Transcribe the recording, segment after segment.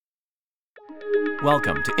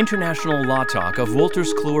Welcome to International Law Talk of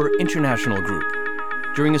Wolters Kluwer International Group.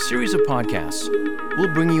 During a series of podcasts,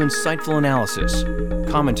 we'll bring you insightful analysis,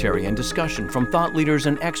 commentary, and discussion from thought leaders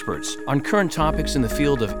and experts on current topics in the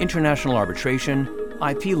field of international arbitration,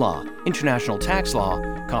 IP law, international tax law,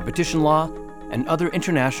 competition law, and other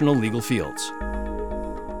international legal fields.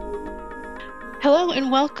 Hello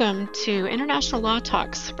and welcome to International Law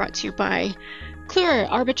Talks, brought to you by Kluwer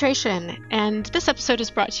Arbitration, and this episode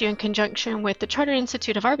is brought to you in conjunction with the Chartered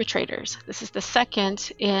Institute of Arbitrators. This is the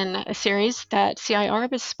second in a series that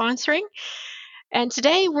CIARB is sponsoring, and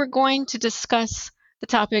today we're going to discuss the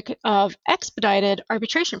topic of expedited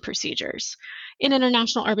arbitration procedures in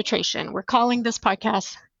international arbitration. We're calling this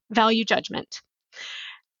podcast Value Judgment.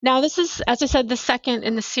 Now, this is, as I said, the second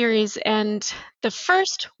in the series, and the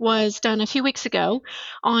first was done a few weeks ago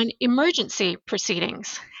on emergency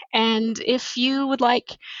proceedings. And if you would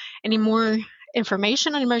like any more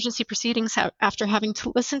information on emergency proceedings after having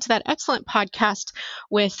to listen to that excellent podcast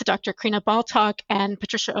with Dr. Karina Baltok and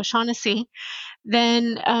Patricia O'Shaughnessy,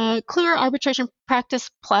 then Kluwer Arbitration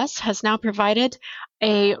Practice Plus has now provided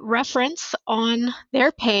a reference on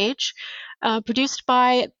their page produced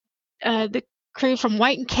by the crew from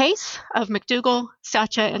White & Case of McDougall,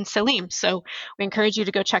 Sacha, and Salim. So we encourage you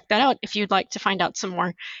to go check that out if you'd like to find out some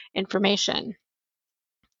more information.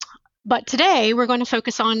 But today we're going to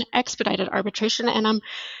focus on expedited arbitration, and I'm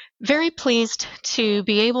very pleased to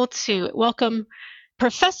be able to welcome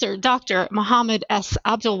Professor Dr. Mohammed S.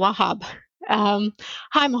 Abdul Wahab.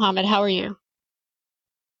 Hi, Mohammed. How are you?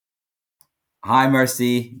 Hi,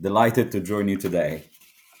 Mercy. Delighted to join you today.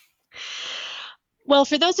 Well,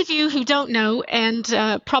 for those of you who don't know, and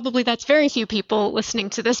probably that's very few people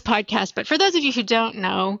listening to this podcast, but for those of you who don't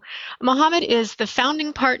know, Mohammed is the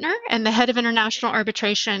founding partner and the head of international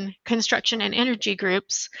arbitration, construction, and energy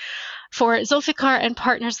groups for Zulfikar and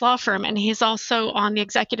Partners Law Firm, and he's also on the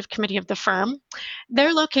executive committee of the firm.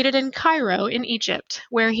 They're located in Cairo in Egypt,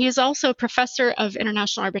 where he is also a professor of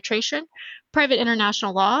international arbitration, private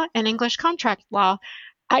international law, and English contract law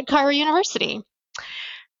at Cairo University.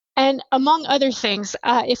 And among other things,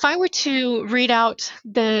 if I were to read out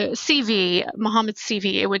the CV, Mohammed's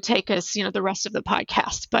CV, it would take us, the rest of the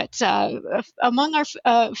podcast. But among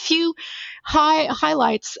our few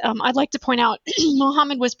highlights, I'd like to point out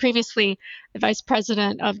Mohammed was previously the vice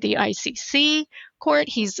president of the ICC court.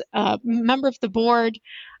 He's a member of the board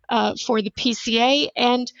for the PCA,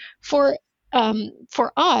 and for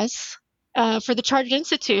us. For the Chartered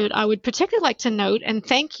Institute, I would particularly like to note and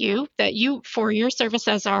thank you for your service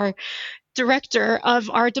as our director of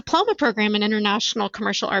our diploma program in international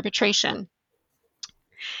commercial arbitration.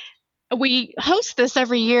 We host this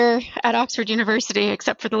every year at Oxford University,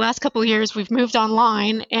 except for the last couple of years we've moved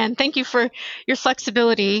online, and thank you for your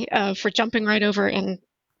flexibility for jumping right over and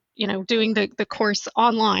doing the course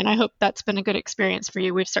online. I hope that's been a good experience for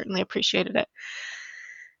you. We've certainly appreciated it.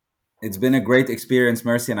 It's been a great experience,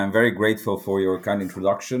 Mercy, and I'm very grateful for your kind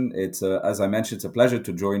introduction. It's, as I mentioned, it's a pleasure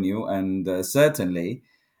to join you. And certainly,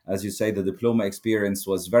 as you say, the diploma experience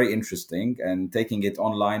was very interesting, and taking it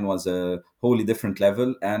online was a wholly different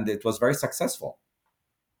level, and it was very successful.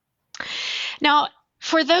 Now,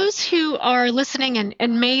 for those who are listening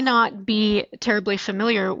and may not be terribly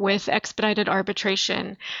familiar with expedited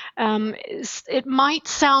arbitration, it might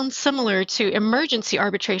sound similar to emergency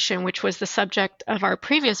arbitration, which was the subject of our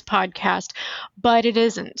previous podcast, but it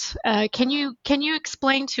isn't. Can you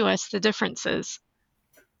explain to us the differences?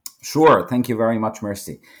 Sure. Thank you very much,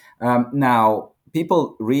 Mercy. Now,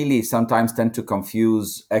 people really sometimes tend to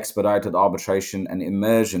confuse expedited arbitration and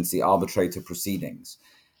emergency arbitrator proceedings.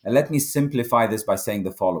 And let me simplify this by saying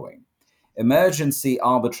the following. Emergency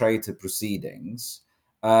arbitrator proceedings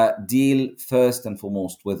deal first and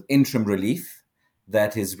foremost with interim relief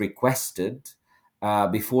that is requested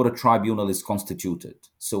before a tribunal is constituted.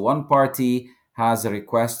 So one party has a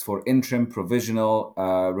request for interim provisional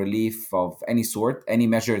relief of any sort, any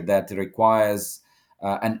measure that requires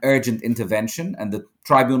an urgent intervention, and the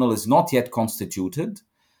tribunal is not yet constituted.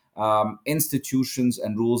 Institutions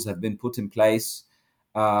and rules have been put in place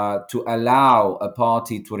to allow a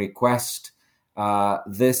party to request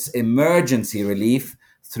this emergency relief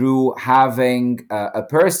through having a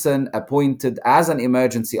person appointed as an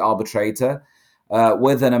emergency arbitrator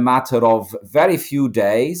within a matter of very few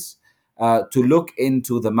days to look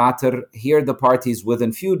into the matter, hear the parties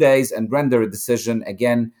within few days, and render a decision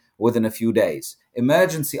again within a few days.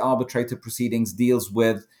 Emergency arbitrator proceedings deals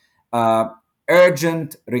with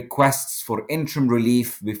urgent requests for interim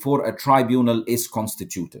relief before a tribunal is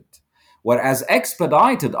constituted. Whereas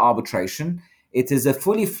expedited arbitration, it is a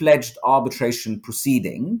fully fledged arbitration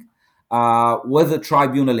proceeding with a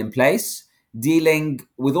tribunal in place dealing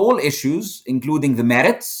with all issues, including the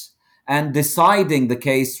merits, and deciding the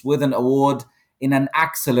case with an award in an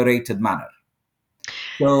accelerated manner.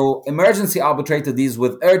 So emergency arbitrator deals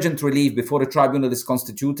with urgent relief before a tribunal is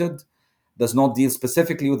constituted, does not deal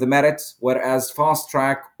specifically with the merits, whereas fast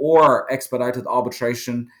track or expedited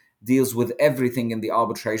arbitration deals with everything in the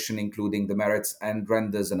arbitration, including the merits, and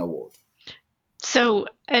renders an award. So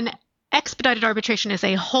an expedited arbitration is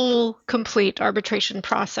a whole, complete arbitration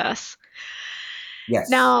process. Yes.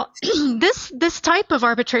 Now, this type of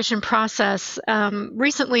arbitration process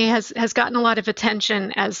recently has gotten a lot of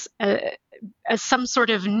attention as some sort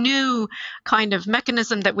of new kind of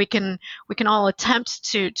mechanism that we can all attempt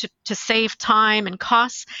to save time and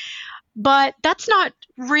costs. But that's not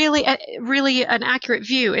really an accurate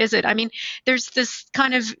view, is it? I mean, there's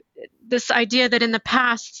this idea that in the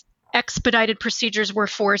past, expedited procedures were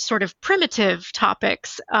for sort of primitive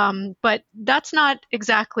topics, but that's not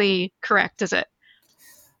exactly correct, is it?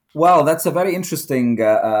 Well, that's a very interesting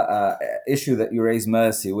issue that you raise,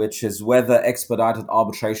 Mercy, which is whether expedited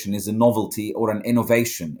arbitration is a novelty or an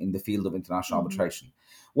innovation in the field of international arbitration.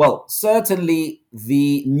 Well, certainly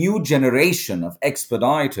the new generation of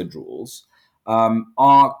expedited rules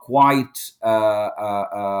are quite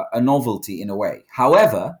a novelty in a way.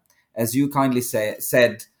 However, as you kindly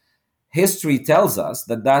said, history tells us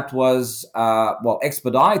that was,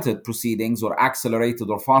 expedited proceedings or accelerated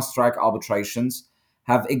or fast-track arbitrations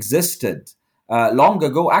have existed long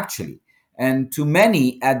ago, actually. And to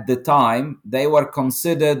many at the time, they were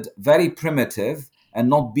considered very primitive and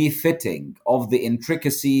not befitting of the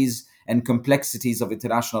intricacies and complexities of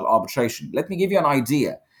international arbitration. Let me give you an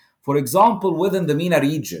idea. For example, within the MENA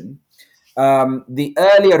region, the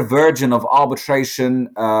earlier version of arbitration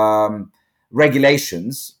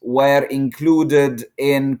regulations were included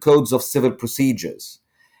in codes of civil procedures.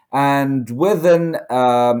 And within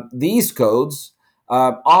these codes,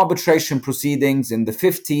 arbitration proceedings in the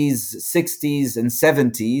 50s, 60s, and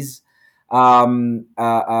 70s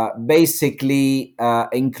basically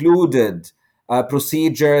included a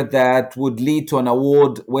procedure that would lead to an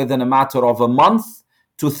award within a matter of a month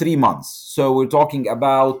to 3 months. So we're talking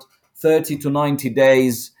about 30 to 90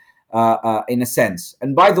 days in a sense.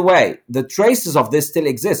 And by the way, the traces of this still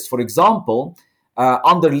exist. For example,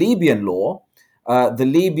 under Libyan law, the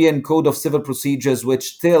Libyan Code of Civil Procedures,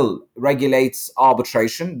 which still regulates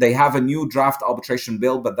arbitration. They have a new draft arbitration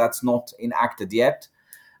bill, but that's not enacted yet.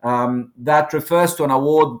 That refers to an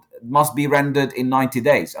award must be rendered in 90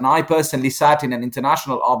 days. And I personally sat in an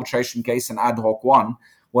international arbitration case, an ad hoc one,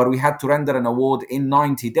 where we had to render an award in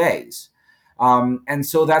 90 days. And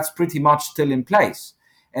so that's pretty much still in place.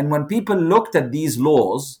 And when people looked at these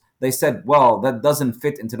laws, they said, well, that doesn't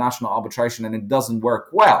fit international arbitration and it doesn't work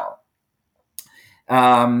well.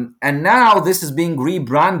 And now this is being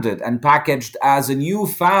rebranded and packaged as a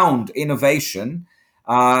newfound innovation,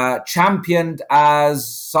 championed as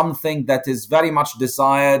something that is very much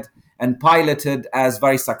desired and piloted as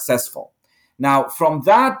very successful. Now, from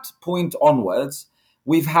that point onwards,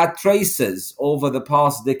 we've had traces over the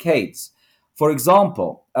past decades. For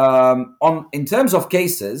example, in terms of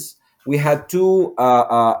cases, we had two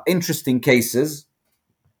interesting cases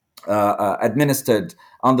administered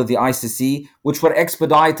under the ICC, which were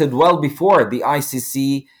expedited well before the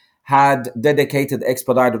ICC had dedicated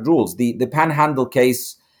expedited rules. The Panhandle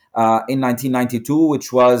case in 1992,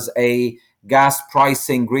 which was a gas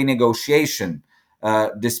pricing renegotiation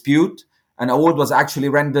dispute, an award was actually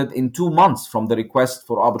rendered in 2 months from the request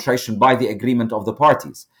for arbitration by the agreement of the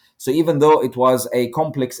parties. So even though it was a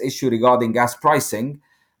complex issue regarding gas pricing,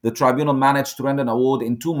 the tribunal managed to render an award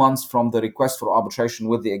in 2 months from the request for arbitration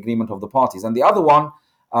with the agreement of the parties. And the other one,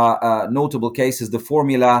 notable case, is the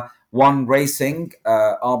Formula One racing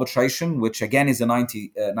arbitration, which again is a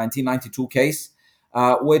 1992 case,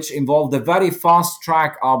 which involved a very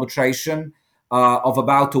fast-track arbitration of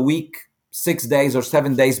about a week, 6 days or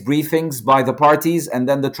 7 days briefings by the parties, and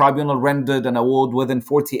then the tribunal rendered an award within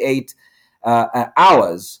 48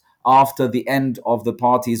 hours after the end of the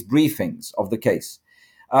parties' briefings of the case.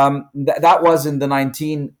 That was in the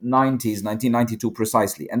 1990s, 1992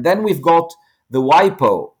 precisely. And then we've got the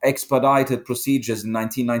WIPO expedited procedures in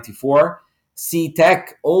 1994.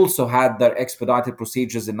 CTEC also had their expedited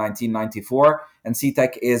procedures in 1994, and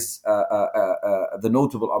CTEC is the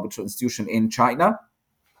notable arbitral institution in China.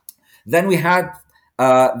 Then we had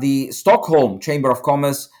the Stockholm Chamber of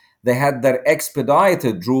Commerce. They had their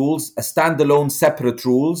expedited rules, a standalone separate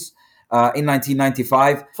rules in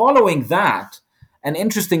 1995. Following that, an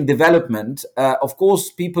interesting development. Of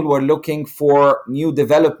course, people were looking for new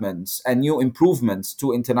developments and new improvements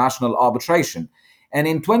to international arbitration. And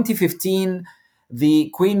in 2015, the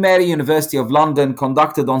Queen Mary University of London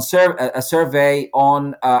conducted a survey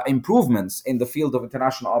on improvements in the field of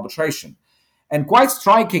international arbitration. And quite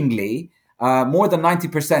strikingly, more than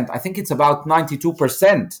 90%, I think it's about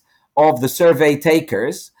 92% of the survey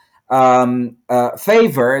takers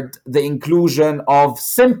favored the inclusion of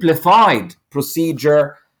simplified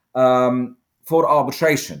procedure for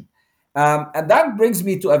arbitration. And that brings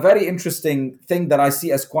me to a very interesting thing that I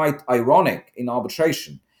see as quite ironic in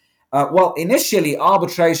arbitration. Well, initially,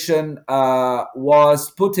 arbitration was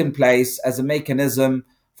put in place as a mechanism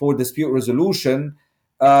for dispute resolution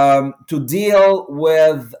to deal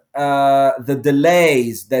with the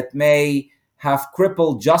delays that may have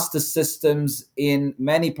crippled justice systems in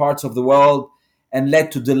many parts of the world and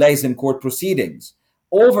led to delays in court proceedings.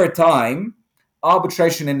 Over time,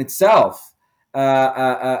 arbitration in itself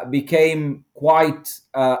became quite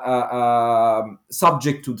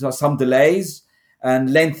subject to some delays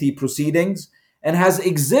and lengthy proceedings, and has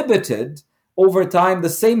exhibited over time the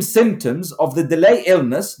same symptoms of the delay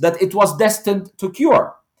illness that it was destined to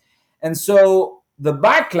cure. And so the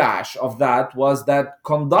backlash of that was that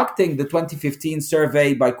conducting the 2015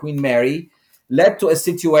 survey by Queen Mary led to a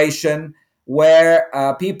situation where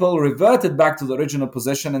people reverted back to the original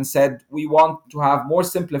position and said, we want to have more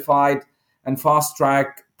simplified and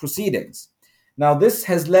fast-track proceedings. Now, this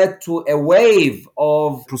has led to a wave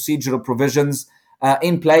of procedural provisions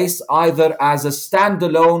in place, either as a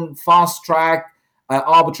standalone fast-track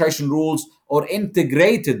arbitration rules or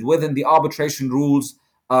integrated within the arbitration rules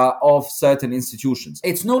of certain institutions.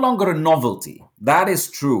 It's no longer a novelty. That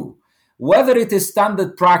is true. Whether it is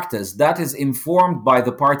standard practice, that is informed by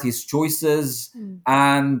the parties' choices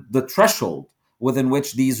and the threshold within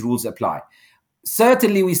which these rules apply.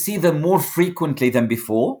 Certainly, we see them more frequently than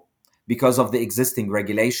before because of the existing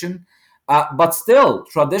regulation. But still,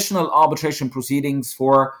 traditional arbitration proceedings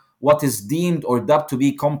for what is deemed or dubbed to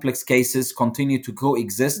be complex cases continue to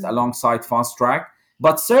coexist alongside fast track.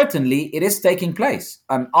 But certainly, it is taking place.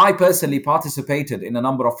 I personally participated in a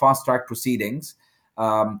number of fast track proceedings,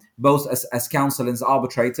 both as counsel and as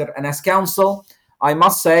arbitrator. And as counsel, I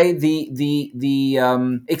must say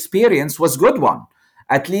the experience was a good one.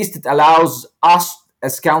 At least it allows us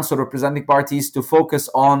as counsel representing parties to focus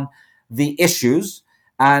on the issues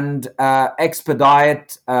and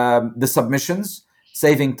expedite the submissions,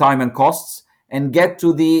 saving time and costs, and get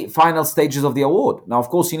to the final stages of the award. Now, of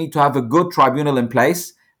course, you need to have a good tribunal in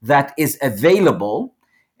place that is available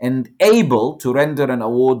and able to render an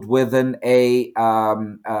award within a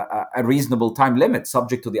reasonable time limit,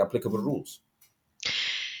 subject to the applicable rules.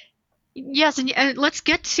 Yes, and let's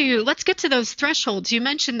get to those thresholds. You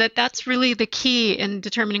mentioned that that's really the key in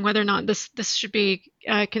determining whether or not this should be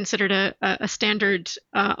considered a standard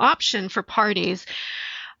option for parties.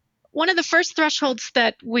 One of the first thresholds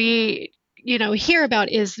that we hear about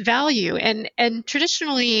is value, and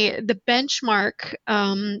traditionally the benchmark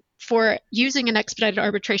for using an expedited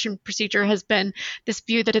arbitration procedure has been this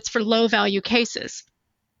view that it's for low value cases.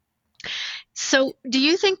 So, do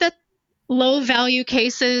you think that low value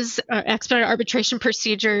cases, expedited arbitration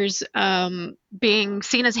procedures being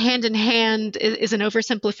seen as hand in hand is an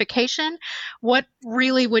oversimplification? What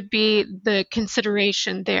really would be the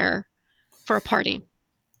consideration there for a party?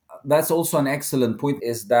 That's also an excellent point,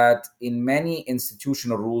 is that in many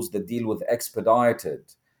institutional rules that deal with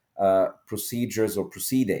expedited procedures or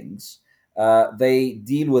proceedings, they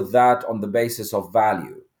deal with that on the basis of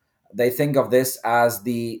value. They think of this as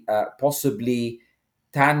the possibly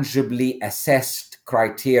tangibly assessed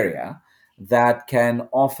criteria that can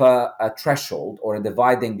offer a threshold or a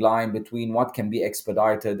dividing line between what can be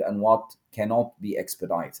expedited and what cannot be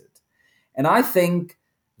expedited. And I think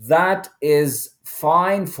that is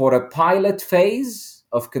fine for a pilot phase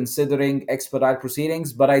of considering expedited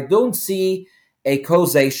proceedings, but I don't see a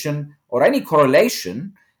causation or any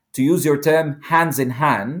correlation, to use your term, hands in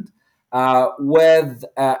hand, with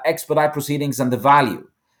expedited proceedings and the value.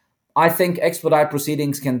 I think expedited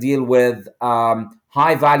proceedings can deal with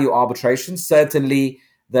high-value arbitrations. Certainly,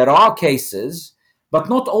 there are cases, but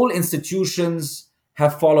not all institutions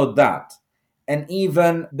have followed that. And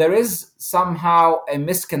even there is somehow a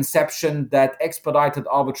misconception that expedited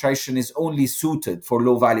arbitration is only suited for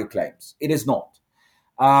low-value claims. It is not.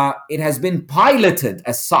 It has been piloted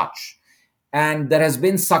as such, and there has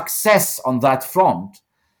been success on that front.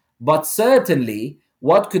 But certainly,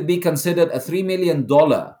 what could be considered a $3 million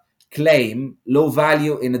claim, low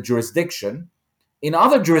value in a jurisdiction, in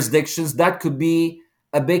other jurisdictions, that could be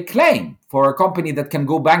a big claim for a company that can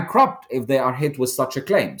go bankrupt if they are hit with such a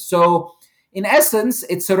claim. So, in essence,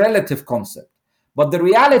 it's a relative concept. But the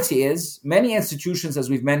reality is, many institutions, as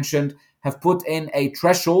we've mentioned, have put in a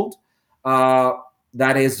threshold uh,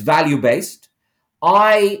 that is value based.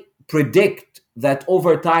 I predict that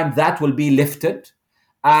over time that will be lifted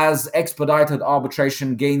as expedited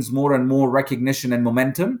arbitration gains more and more recognition and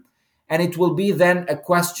momentum. And it will be then a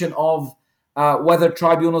question of whether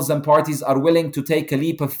tribunals and parties are willing to take a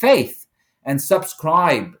leap of faith and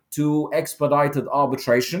subscribe to expedited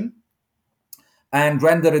arbitration and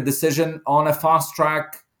render a decision on a fast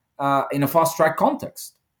track in a fast track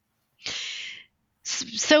context.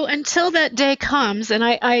 So until that day comes, and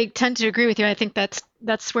I tend to agree with you, I think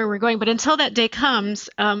that's where we're going. But until that day comes,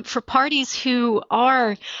 for parties who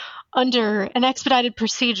are under an expedited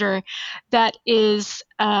procedure that is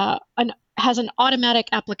has an automatic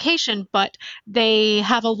application, but they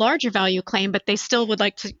have a larger value claim, but they still would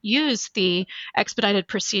like to use the expedited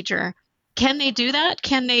procedure, can they do that?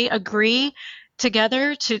 Can they agree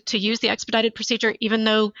together to use the expedited procedure, even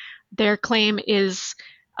though their claim is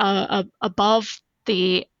above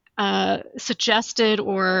the suggested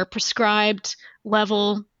or prescribed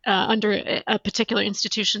level under a particular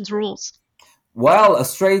institution's rules? Well, a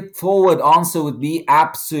straightforward answer would be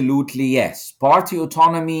absolutely yes. Party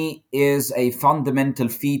autonomy is a fundamental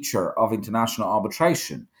feature of international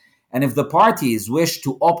arbitration. And if the parties wish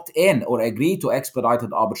to opt in or agree to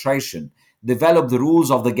expedited arbitration, develop the rules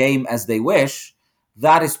of the game as they wish,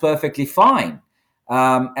 that is perfectly fine.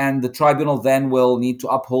 And the tribunal then will need to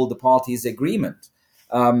uphold the parties' agreement.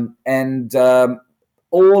 And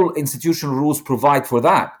all institutional rules provide for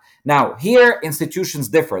that. Now, here institutions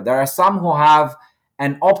differ. There are some who have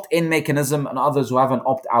an opt-in mechanism and others who have an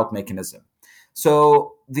opt-out mechanism.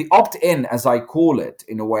 So the opt-in, as I call it,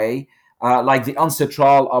 in a way, like the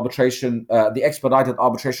UNCITRAL arbitration, the expedited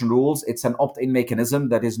arbitration rules, it's an opt-in mechanism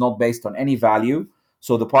that is not based on any value.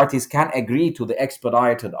 So the parties can agree to the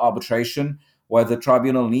expedited arbitration where the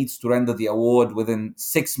tribunal needs to render the award within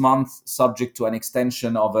 6 months, subject to an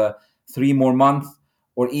extension of 3 more months,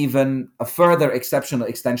 or even a further exceptional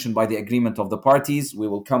extension by the agreement of the parties. We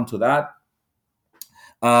will come to that.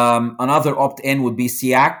 Another opt-in would be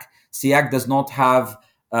SIAC. SIAC does not have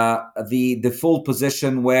the full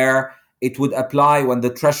position where it would apply when the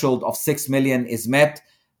threshold of 6 million is met.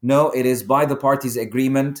 No, it is by the parties'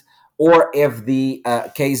 agreement, or if the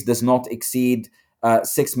case does not exceed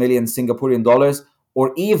 6 million Singaporean dollars,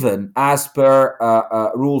 or even as per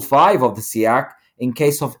Rule 5 of the SIAC, in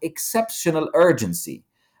case of exceptional urgency.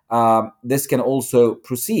 This can also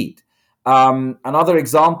proceed. Another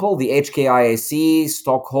example, the HKIAC,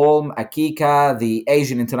 Stockholm, AKICA, the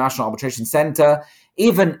Asian International Arbitration Center,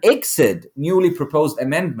 even ICSID, newly proposed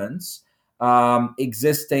amendments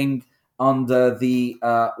existing under the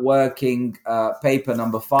working paper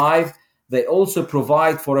number 5, they also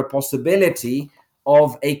provide for a possibility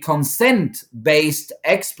of a consent-based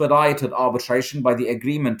expedited arbitration by the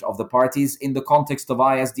agreement of the parties in the context of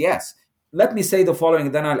ISDS. Let me say the following,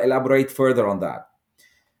 and then I'll elaborate further on that.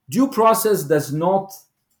 Due process does not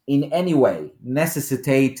in any way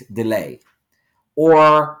necessitate delay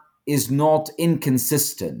or is not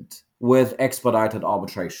inconsistent with expedited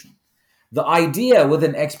arbitration. The idea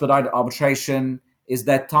within expedited arbitration is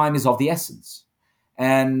that time is of the essence.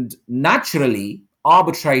 And naturally,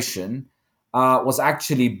 arbitration was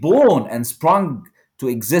actually born and sprung to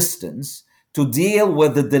existence to deal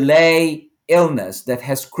with the delay illness that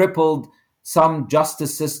has crippled some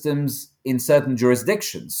justice systems in certain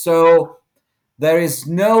jurisdictions. So there is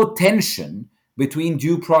no tension between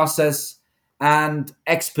due process and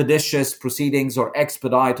expeditious proceedings or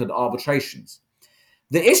expedited arbitrations.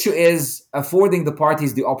 The issue is affording the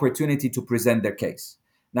parties the opportunity to present their case.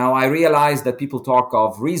 Now, I realize that people talk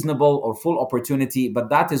of reasonable or full opportunity, but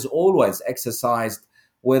that is always exercised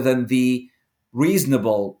within the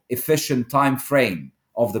reasonable, efficient time frame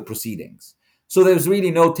of the proceedings. So there's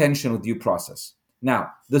really no tension with due process.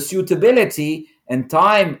 Now, the suitability and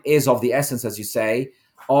time is of the essence, as you say,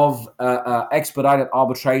 of expedited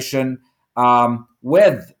arbitration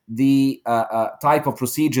with the type of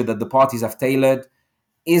procedure that the parties have tailored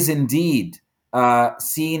is indeed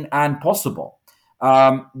seen and possible.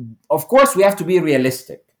 Of course, we have to be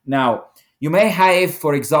realistic. Now, you may have,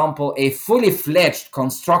 for example, a fully fledged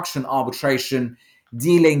construction arbitration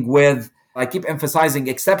dealing with, I keep emphasizing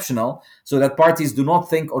exceptional, so that parties do not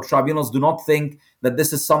think, or tribunals do not think, that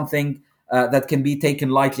this is something that can be taken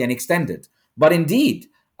lightly and extended. But indeed,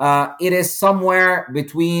 it is somewhere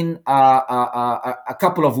between a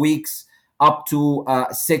couple of weeks up to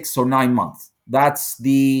 6 or 9 months. That's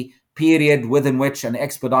the period within which an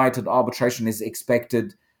expedited arbitration is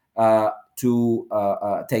expected to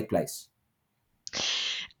take place.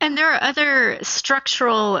 And there are other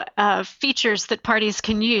structural features that parties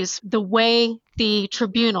can use, the way the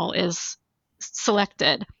tribunal is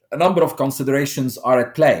selected. a number of considerations are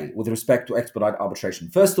at play with respect to expedited arbitration.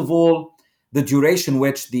 First of all, the duration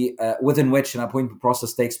within which an appointment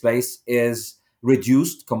process takes place is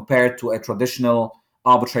reduced compared to a traditional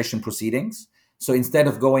arbitration proceedings. So instead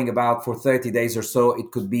of going about for 30 days or so,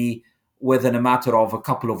 it could be within a matter of a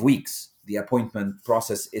couple of weeks, the appointment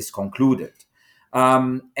process is concluded.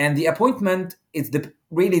 And the appointment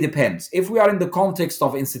really depends. If we are in the context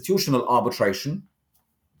of institutional arbitration,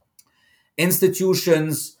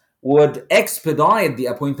 institutions would expedite the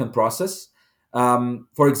appointment process.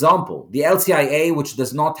 For example, the LCIA, which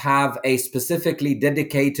does not have a specifically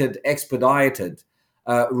dedicated expedited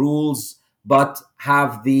rules, but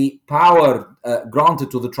have the power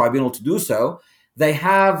granted to the tribunal to do so, they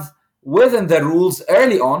have within their rules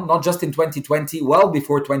early on, not just in 2020, well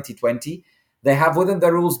before 2020, they have within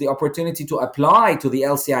their rules the opportunity to apply to the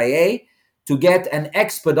LCIA to get an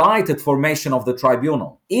expedited formation of the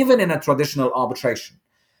tribunal, even in a traditional arbitration.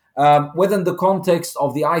 Within the context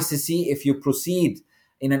of the ICC, if you proceed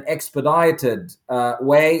in an expedited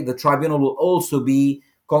way, the tribunal will also be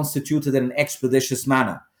constituted in an expeditious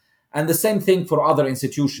manner. And the same thing for other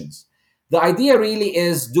institutions. The idea really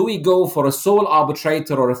is, do we go for a sole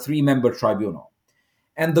arbitrator or a three-member tribunal?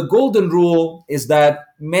 And the golden rule is that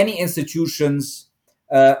many institutions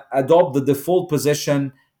adopt the default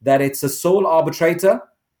position that it's a sole arbitrator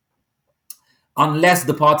unless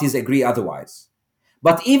the parties agree otherwise.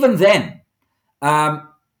 But even then,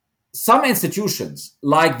 some institutions,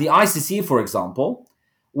 like the ICC, for example,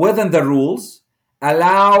 within the rules,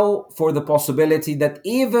 allow for the possibility that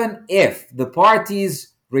even if the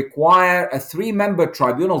parties require a three-member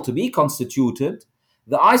tribunal to be constituted,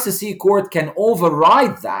 the ICC court can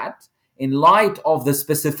override that in light of the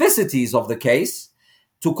specificities of the case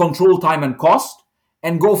to control time and cost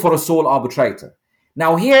and go for a sole arbitrator.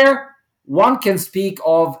 Now here, one can speak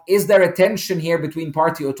of, is there a tension here between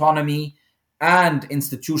party autonomy and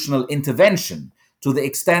institutional intervention to the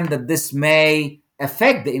extent that this may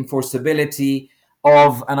affect the enforceability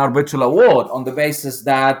of an arbitral award on the basis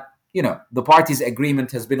that, the parties'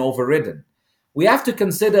 agreement has been overridden? We have to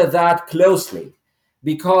consider that closely,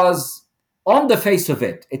 because on the face of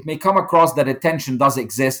it, it may come across that a tension does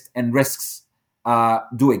exist and risks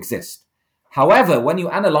do exist. However, when you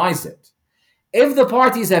analyze it, if the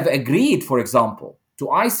parties have agreed, for example, to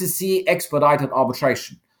ICC expedited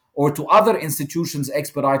arbitration or to other institutions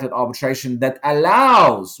expedited arbitration that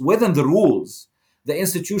allows within the rules the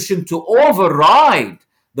institution to override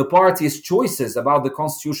the parties' choices about the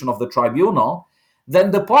constitution of the tribunal,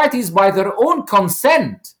 then the parties, by their own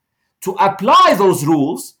consent to apply those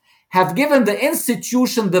rules, have given the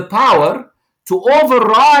institution the power to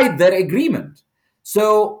override their agreement.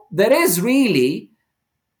 So there is really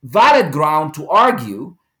valid ground to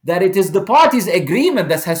argue that it is the parties' agreement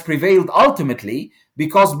that has prevailed ultimately,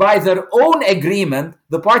 because by their own agreement,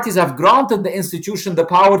 the parties have granted the institution the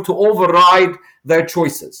power to override their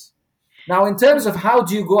choices. Now, in terms of how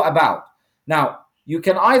do you go about? Now, you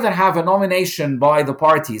can either have a nomination by the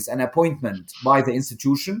parties, an appointment by the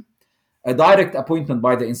institution, a direct appointment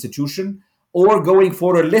by the institution, or going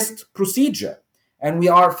for a list procedure. And we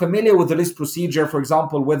are familiar with the list procedure, for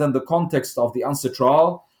example, within the context of the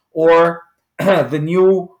UNCITRAL, or the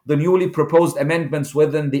newly proposed amendments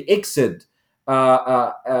within the ICSID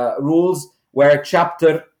rules, where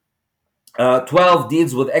Chapter 12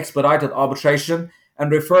 deals with expedited arbitration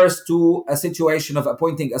and refers to a situation of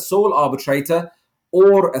appointing a sole arbitrator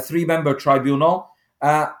or a three-member tribunal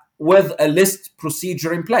with a list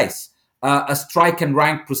procedure in place, a strike and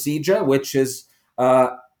rank procedure, which is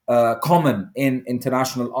common in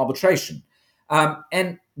international arbitration.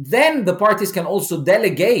 And then the parties can also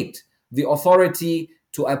delegate the authority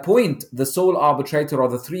to appoint the sole arbitrator or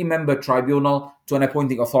the three-member tribunal to an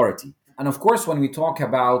appointing authority. And of course, when we talk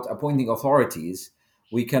about appointing authorities,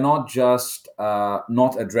 we cannot just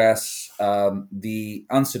not address the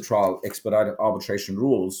UNCITRAL expedited arbitration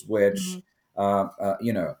rules, which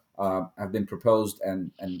have been proposed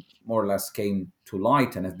and more or less came to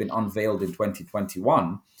light and have been unveiled in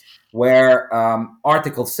 2021, where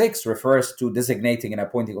Article 6 refers to designating and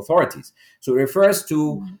appointing authorities. So it refers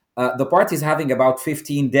to the parties having about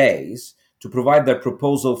 15 days to provide their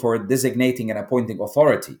proposal for designating and appointing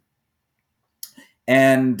authority.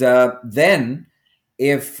 And then,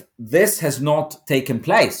 if this has not taken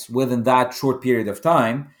place within that short period of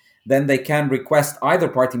time, then they can request, either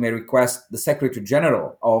party may request the Secretary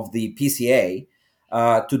General of the PCA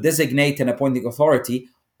to designate an appointing authority,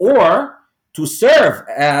 or to serve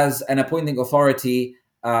as an appointing authority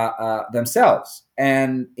themselves.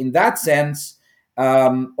 And in that sense,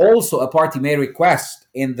 Also, a party may request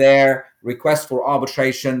in their request for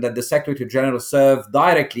arbitration that the Secretary General serve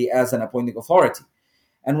directly as an appointing authority.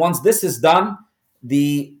 And once this is done,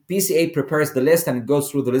 the PCA prepares the list and it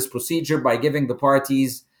goes through the list procedure by giving the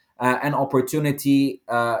parties an opportunity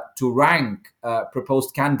to rank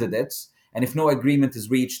proposed candidates. And if no agreement is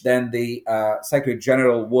reached, then the Secretary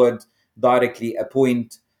General would directly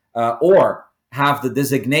appoint or have the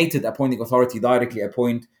designated appointing authority directly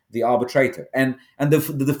appoint the arbitrator. And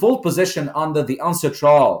the default position under the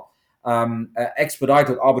UNCITRAL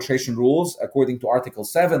expedited arbitration rules, according to Article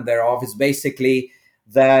 7 thereof, is basically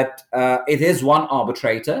that it is one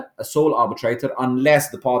arbitrator, a sole arbitrator, unless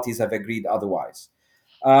the parties have agreed otherwise.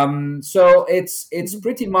 So it's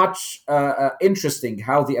pretty much interesting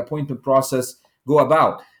how the appointment process go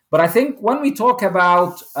about. But I think when we talk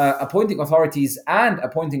about appointing authorities and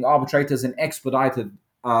appointing arbitrators in expedited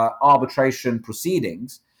arbitration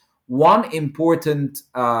proceedings, one important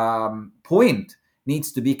point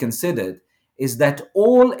needs to be considered is that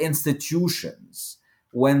all institutions,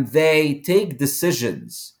 when they take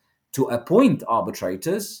decisions to appoint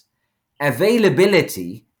arbitrators,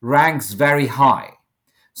 availability ranks very high.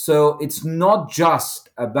 So it's not just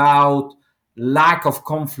about lack of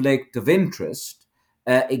conflict of interest,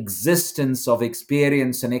 existence of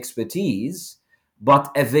experience and expertise,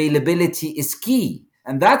 but availability is key.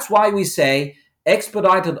 And that's why we say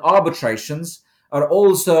expedited arbitrations are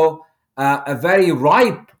also a very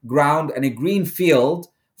ripe ground and a green field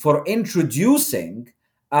for introducing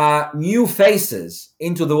new faces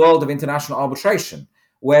into the world of international arbitration,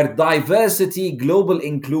 where diversity, global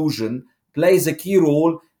inclusion plays a key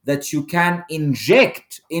role, that you can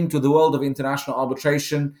inject into the world of international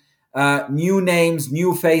arbitration new names,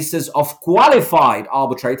 new faces of qualified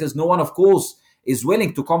arbitrators. No one, of course, is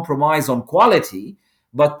willing to compromise on quality,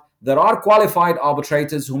 but there are qualified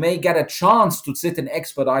arbitrators who may get a chance to sit in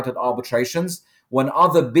expedited arbitrations when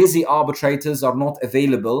other busy arbitrators are not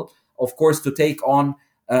available, of course, to take on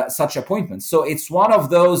such appointments. So it's one of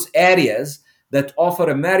those areas that offer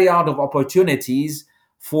a myriad of opportunities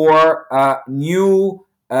for new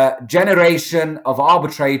generation of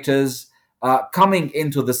arbitrators coming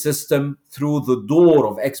into the system through the door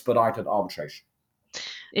of expedited arbitration.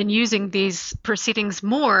 In using these proceedings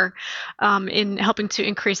more in helping to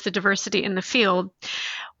increase the diversity in the field.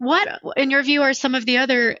 What, in your view, are some of the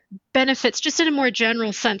other benefits, just in a more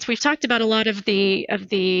general sense? We've talked about a lot of the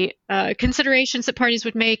considerations that parties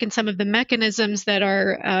would make and some of the mechanisms that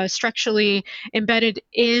are structurally embedded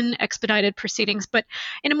in expedited proceedings. But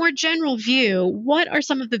in a more general view, what are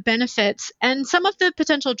some of the benefits and some of the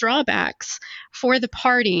potential drawbacks for the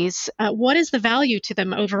parties? What is the value to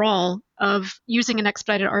them overall of using an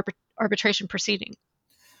expedited arbitration proceeding?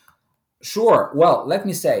 Sure. Well, let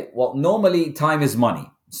me say, normally time is money.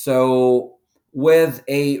 So with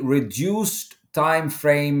a reduced time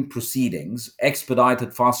frame proceedings,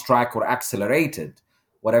 expedited, fast track, or accelerated,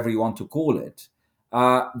 whatever you want to call it,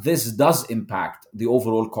 this does impact the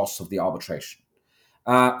overall cost of the arbitration.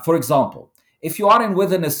 For example, if you are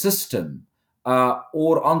within a system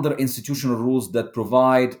or under institutional rules that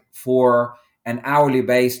provide for an hourly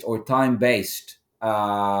based or time based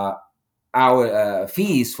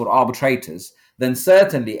fees for arbitrators, then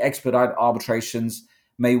certainly expedited arbitrations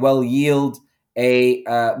may well yield a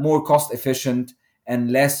more cost efficient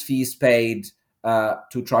and less fees paid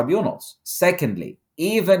to tribunals. Secondly,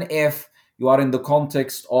 even if you are in the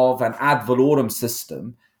context of an ad valorem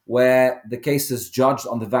system where the case is judged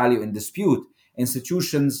on the value in dispute,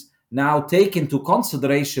 institutions now take into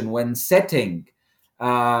consideration when setting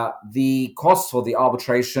the costs for the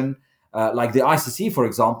arbitration, like the ICC, for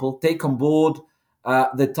example, take on board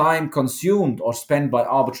the time consumed or spent by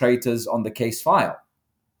arbitrators on the case file.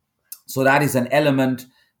 So that is an element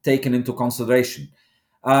taken into consideration.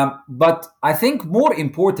 But I think more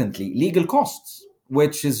importantly, legal costs,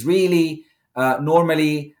 which is really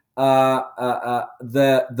normally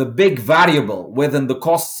the big variable within the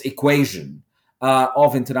costs equation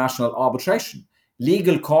of international arbitration.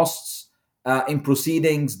 Legal costs in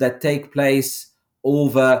proceedings that take place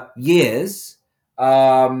over years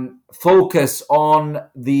focus on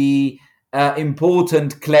the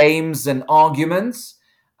important claims and arguments.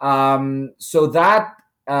 So that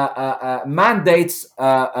mandates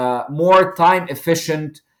more time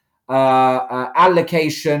efficient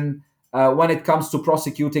allocation when it comes to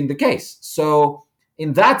prosecuting the case. So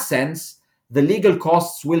in that sense, the legal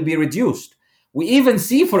costs will be reduced. We even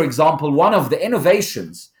see, for example, one of the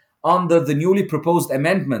innovations under the newly proposed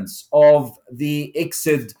amendments of the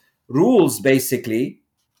ICSID rules, basically,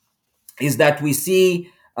 is that we see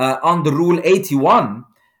under Rule 81,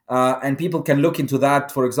 and people can look into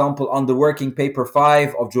that, for example, on the Working Paper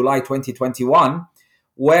 5 of July 2021,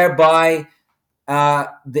 whereby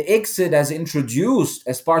the ICSID has introduced,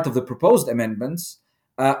 as part of the proposed amendments,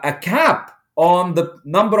 a cap on the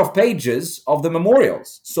number of pages of the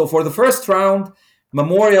memorials. So for the first round,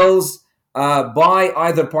 memorials by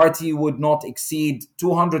either party would not exceed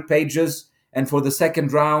 200 pages, and for the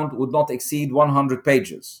second round would not exceed 100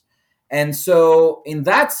 pages. And so in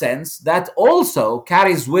that sense, that also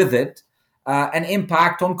carries with it an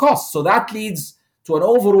impact on costs. So that leads to an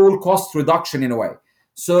overall cost reduction in a way.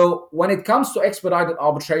 So when it comes to expedited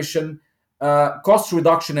arbitration, cost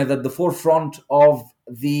reduction is at the forefront of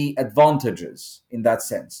the advantages in that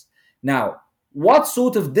sense. Now, what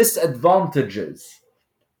sort of disadvantages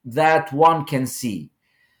that one can see?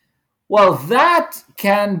 Well, that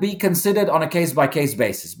can be considered on a case-by-case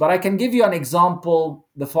basis, but I can give you an example,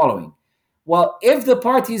 the following. Well, if the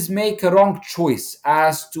parties make a wrong choice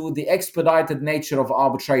as to the expedited nature of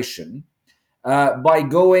arbitration, by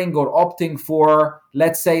going or opting for,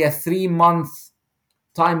 let's say, a 3-month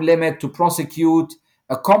time limit to prosecute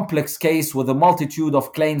a complex case with a multitude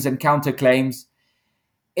of claims and counterclaims,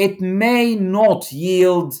 it may not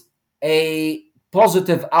yield a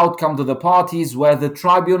positive outcome to the parties, where the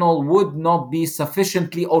tribunal would not be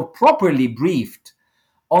sufficiently or properly briefed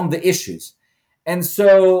on the issues. And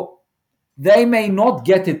so they may not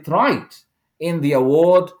get it right in the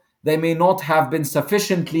award. They may not have been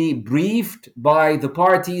sufficiently briefed by the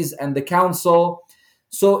parties and the council.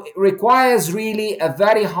 So it requires really a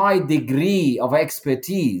very high degree of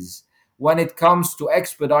expertise when it comes to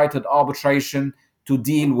expedited arbitration to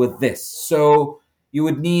deal with this. So you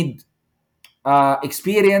would need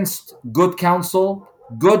experienced, good counsel,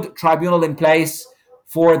 good tribunal in place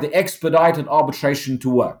for the expedited arbitration to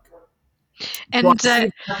work. And so I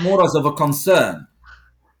see that more as of a concern.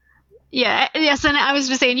 Yes, and I was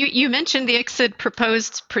just saying, you mentioned the ICSID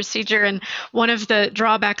proposed procedure, and one of the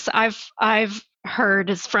drawbacks I've heard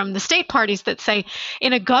is from the state parties that say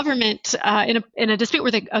in a government in a dispute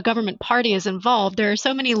where a government party is involved, there are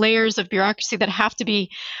so many layers of bureaucracy that have to be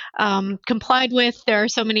complied with. There are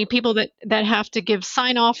so many people that have to give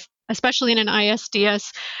sign off, especially in an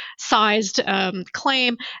ISDS sized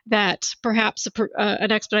claim, that perhaps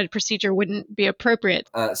an expedited procedure wouldn't be appropriate.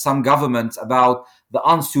 Some governments about the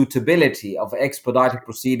unsuitability of expedited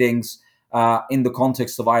proceedings in the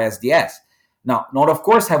context of ISDS. Now, not of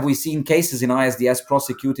course have we seen cases in ISDS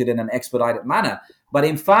prosecuted in an expedited manner, but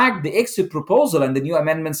in fact, the ICSID proposal and the new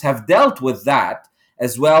amendments have dealt with that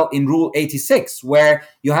as well in Rule 86, where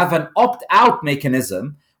you have an opt-out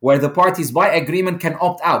mechanism where the parties by agreement can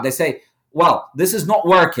opt out. They say, well, this is not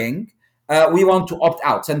working, we want to opt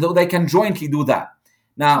out. And they can jointly do that.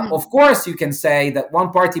 Now, of course, you can say that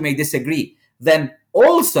one party may disagree. Then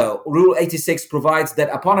also, Rule 86 provides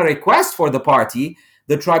that upon a request for the party,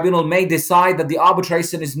 the tribunal may decide that the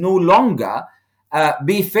arbitration is no longer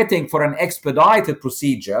befitting for an expedited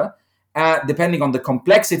procedure, depending on the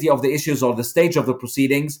complexity of the issues or the stage of the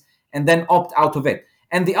proceedings, and then opt out of it.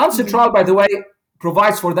 And the answer trial, by the way,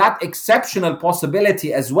 provides for that exceptional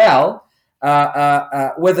possibility as well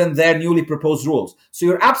within their newly proposed rules. So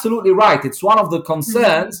you're absolutely right. It's one of the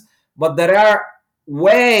concerns, but there are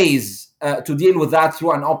ways to deal with that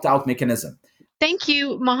through an opt-out mechanism. Thank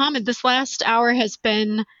you, Mohammed. This last hour has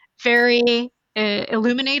been very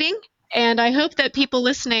illuminating, and I hope that people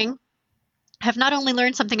listening have not only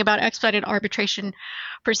learned something about expedited arbitration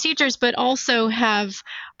procedures, but also have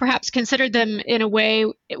perhaps considered them in a way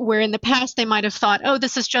where in the past they might have thought, oh,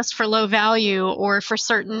 this is just for low value or for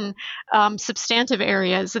certain substantive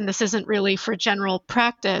areas, and this isn't really for general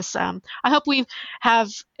practice. I hope we have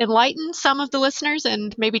enlightened some of the listeners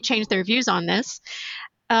and maybe changed their views on this.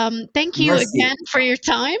 Thank you again for your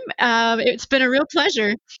time. It's been a real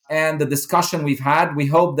pleasure. And the discussion we've had, we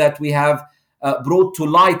hope that we have brought to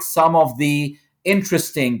light some of the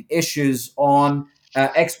interesting issues on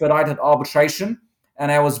expedited arbitration. And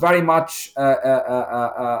I was very much,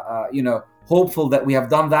 hopeful that we have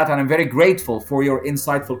done that. And I'm very grateful for your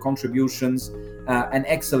insightful contributions and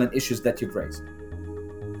excellent issues that you've raised.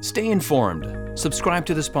 Stay informed. Subscribe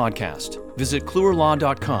to this podcast. Visit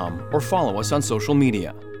kluwerlaw.com or follow us on social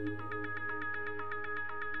media.